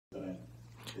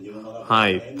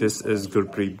Hi, this is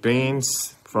Gurpreet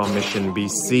Bains from Mission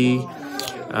BC.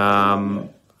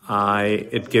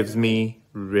 It gives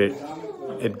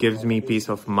me peace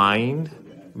of mind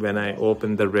when I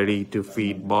open the ready to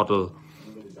feed bottle.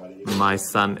 My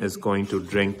son is going to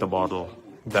drink the bottle,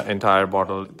 the entire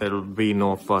bottle. There will be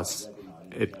no fuss.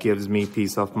 It gives me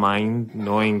peace of mind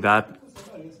knowing that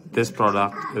this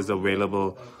product is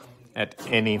available at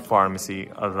any pharmacy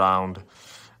around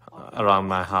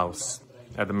my house.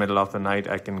 At the middle of the night,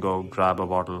 I can go grab a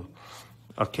bottle,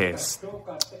 a case.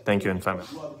 Thank you, Enfamil.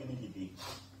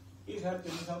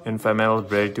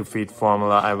 Enfamil Ready to Feed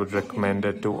formula, I would recommend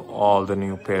it to all the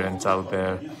new parents out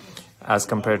there. As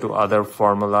compared to other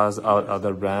formulas or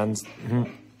other brands,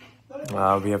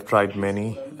 we have tried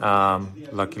many.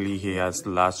 Luckily, he has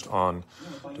latched on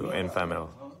to Enfamil.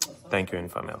 Thank you,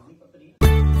 Enfamil.